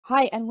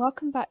Hi and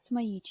welcome back to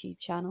my YouTube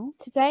channel.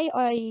 Today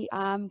I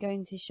am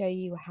going to show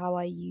you how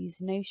I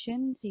use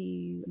Notion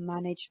to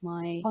manage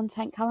my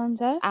content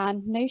calendar,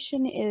 and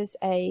Notion is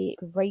a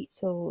great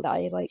tool that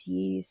I like to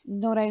use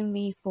not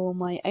only for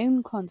my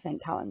own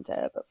content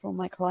calendar but for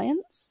my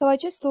clients. So I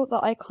just thought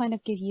that I kind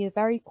of give you a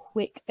very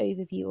quick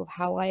overview of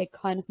how I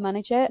kind of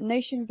manage it.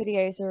 Notion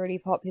videos are really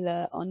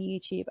popular on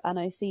YouTube and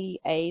I see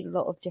a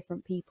lot of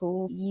different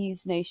people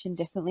use Notion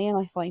differently, and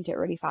I find it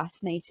really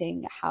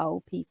fascinating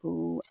how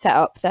people set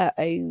up their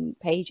own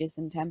pages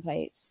and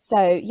templates.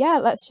 So yeah,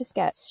 let's just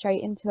get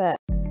straight into it.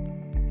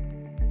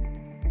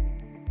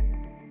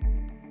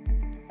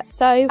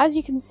 So as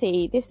you can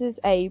see, this is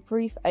a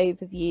brief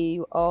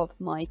overview of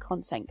my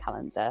content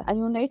calendar, and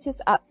you'll notice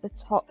at the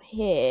top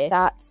here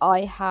that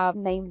I have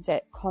named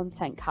it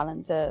Content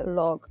Calendar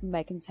Blog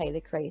Megan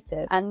Taylor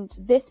Creative, and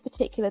this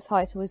particular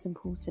title is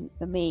important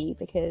for me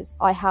because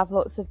I have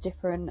lots of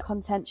different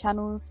content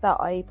channels that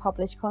I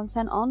publish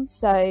content on.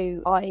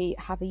 So I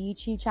have a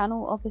YouTube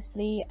channel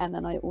obviously, and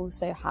then I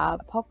also have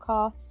a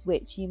podcast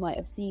which you might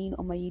have seen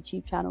on my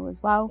YouTube channel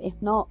as well. If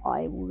not,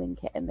 I will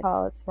link it in the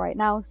cards right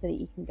now so that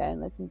you can go and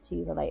listen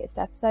to the latest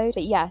episode.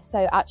 But yeah,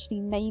 so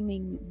actually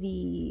naming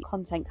the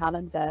content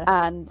calendar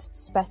and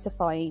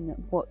specifying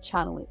what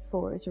channel it's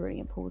for is really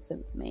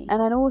important for me.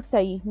 And then also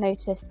you've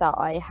noticed that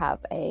I have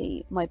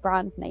my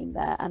brand name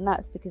there, and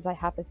that's because I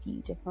have a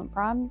few different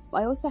brands.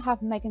 I also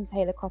have Megan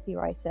Taylor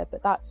Copywriter,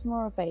 but that's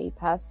more of a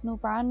personal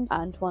brand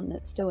and one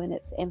that's still in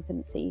its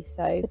infancy.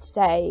 So for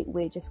today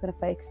we're just going to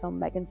focus on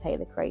Megan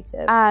Taylor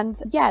Creative. And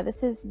yeah,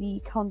 this is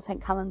the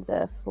content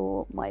calendar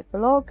for my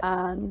blog,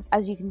 and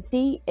as you can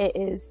see, it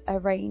is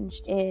arranged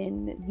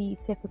in the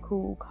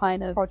typical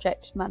kind of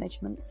project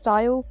management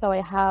style. So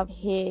I have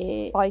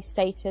here by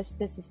status.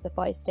 This is the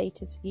by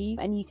status view,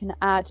 and you can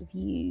add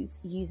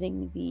views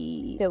using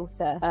the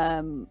filter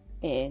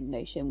in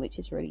Notion, which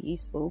is really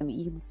useful.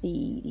 You can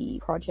see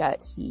the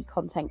project, the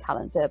content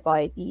calendar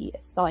by the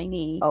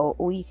assignee,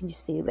 or you can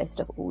just see a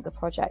list of all the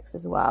projects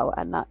as well,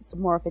 and that's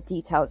more of a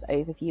detailed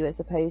overview as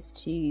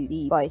opposed to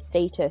the by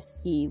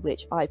status view,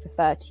 which I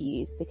prefer to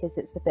use because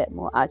it's a bit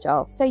more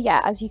agile. So yeah,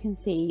 as you can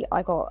see,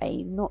 I got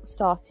a not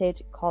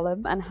started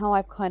column, and how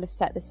I've kind of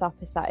set this up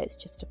is that it's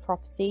just a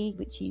property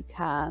which you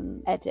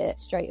can edit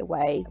straight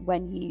away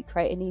when you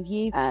create a new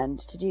view. And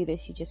to do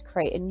this, you just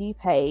create a new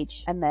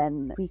page, and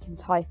then we can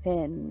type in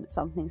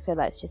something. So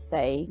let's just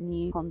say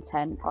new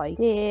content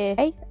idea,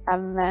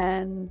 and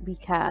then we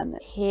can,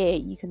 here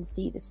you can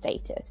see the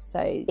status,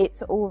 so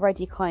it's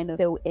already kind of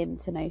built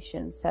into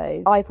Notion.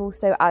 So I've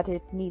also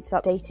added needs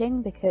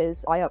updating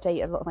because I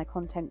update a lot of my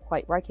content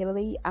quite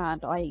regularly,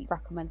 and I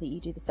recommend that you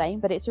do the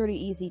same. But it's really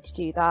easy to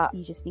do that.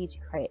 You just need to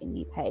create a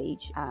new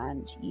page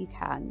and you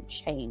can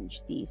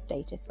change the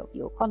status of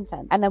your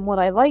content. And then what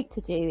I like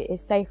to do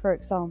is, say for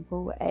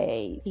example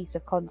a piece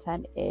of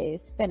content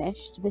is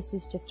finished, this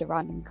is just a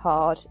random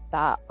card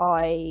that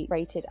I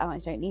created and I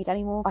don't need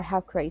anymore. I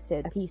have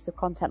created a piece of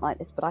content like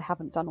this, but I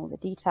haven't done all the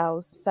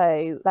details.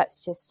 So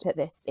let's just put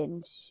this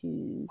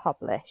into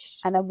published.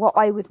 And then what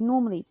I would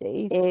normally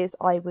do is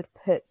I would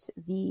put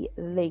the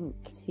link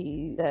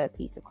to the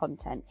piece of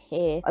content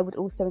here. I would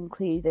also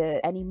include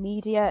any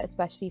media,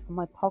 especially for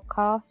my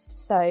podcast.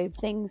 So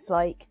things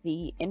like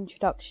the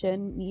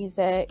introduction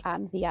music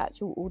and the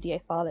actual audio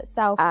file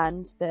itself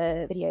and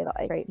the video that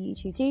I create for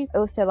YouTube too. I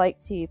also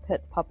like to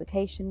put the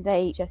publication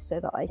date just so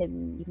that I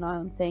can keep an eye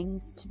on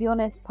things. To be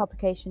honest,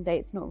 publication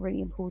date's not really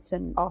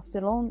important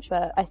after launch,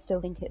 but I still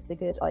think it's a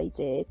good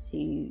idea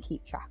to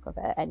keep track of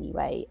it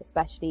anyway,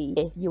 especially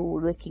if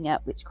you're looking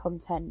at which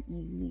content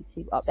you need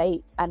to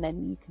update, and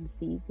then you can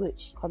see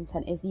which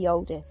content is the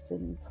oldest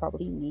and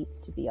probably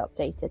needs to be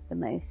updated the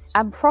most.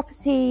 And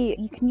property,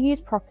 you can use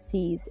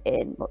properties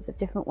in lots of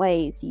different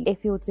ways.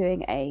 If you're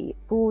doing a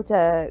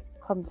broader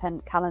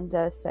content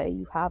calendar, so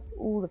you have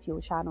all of your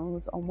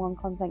channels on one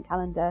content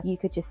calendar, you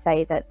could just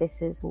say that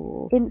this is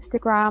for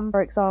Instagram,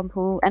 for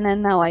example, and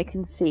then now I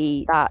can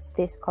see that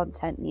this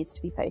content needs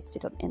to be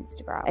posted on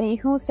Instagram. And you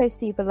can also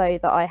see below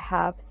that I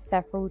have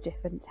several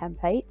different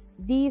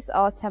templates. These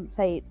are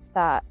templates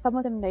that some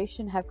of them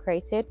Notion have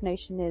created.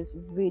 Notion is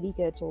really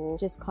good for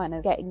just kind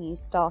of getting you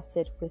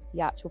started with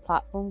the actual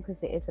platform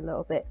because it is a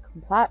little bit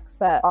complex,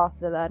 but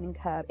after the learning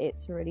curve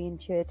it's really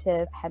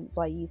intuitive, hence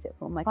why I use it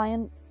for my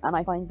clients, and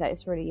I find that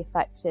it's really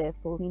effective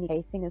for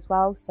communicating as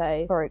well.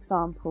 So for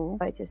example,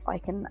 I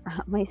can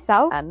at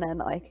myself, and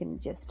then I can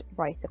just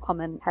write a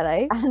comment,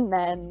 hello, and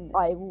then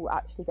I will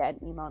actually get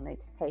an email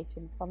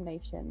notification from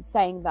Notion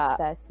saying that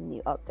there's some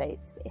new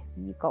updates if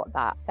you got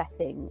that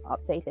setting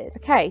updated.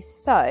 Okay,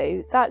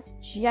 so that's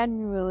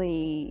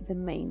generally the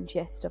main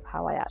gist of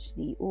how I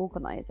actually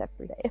organize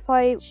every day. If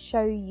I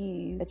show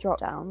you a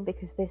drop down,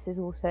 because this is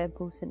also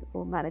important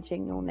for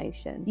managing your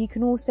Notion, you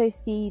can also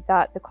see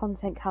that the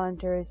content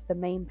calendar is the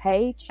main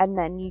page, and and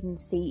then you can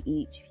see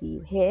each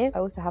view here. I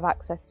also have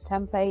access to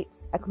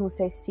templates. I can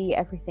also see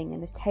everything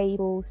in the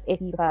tables. If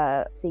you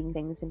prefer seeing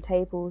things in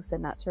tables,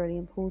 then that's really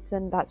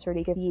important. That's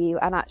really good view.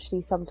 And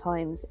actually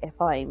sometimes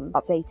if I'm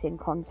updating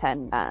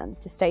content and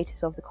the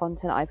status of the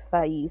content, I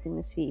prefer using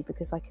this view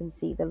because I can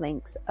see the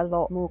links a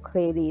lot more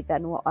clearly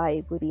than what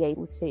I would be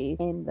able to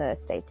in the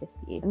status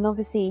view. And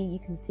obviously you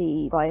can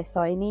see by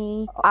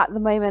assignee. At the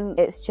moment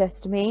it's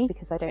just me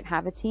because I don't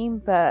have a team,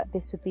 but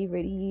this would be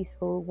really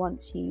useful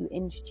once you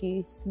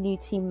introduce new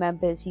team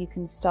members. You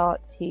can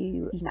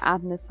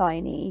add an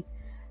assignee,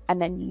 and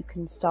then you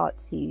can start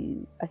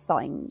to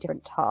assign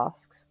different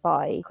tasks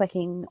by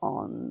clicking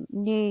on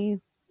new,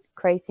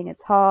 creating a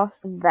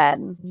task, and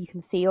then you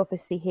can see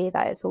obviously here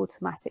that it's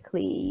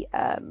automatically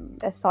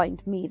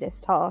assigned me this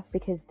task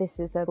because this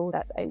is a role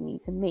that's only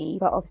to me.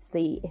 But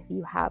obviously if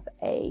you have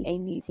a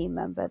new team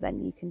member,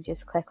 then you can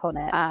just click on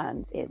it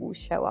and it will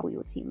show up all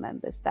your team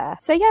members there.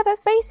 So yeah,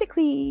 that's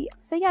basically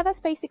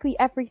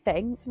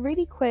everything. It's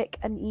really quick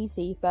and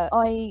easy, but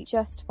I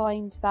just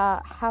find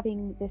that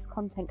having this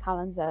content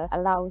calendar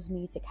allows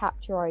me to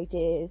capture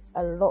ideas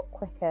a lot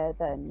quicker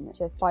than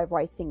just by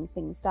writing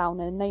things down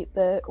in a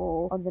notebook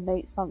or on the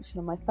notes function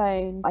on my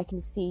phone. I can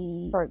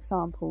see, for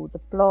example, the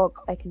blog.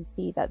 I can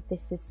see that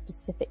this is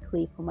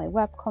specifically for my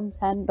web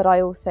content, but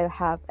I also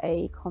have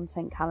a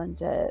content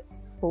calendar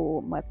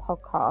for my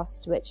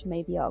podcast, which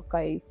maybe I'll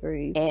go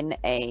through in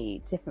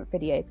a different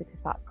video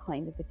because that's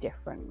kind of a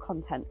different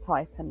content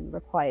type and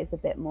requires a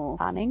bit more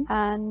planning.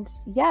 And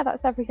yeah,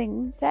 that's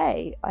everything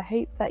today. I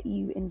hope that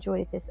you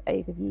enjoyed this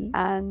overview,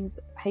 and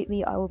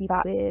hopefully I will be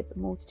back with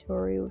more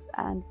tutorials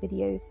and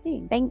videos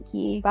soon. Thank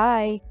you.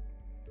 Bye.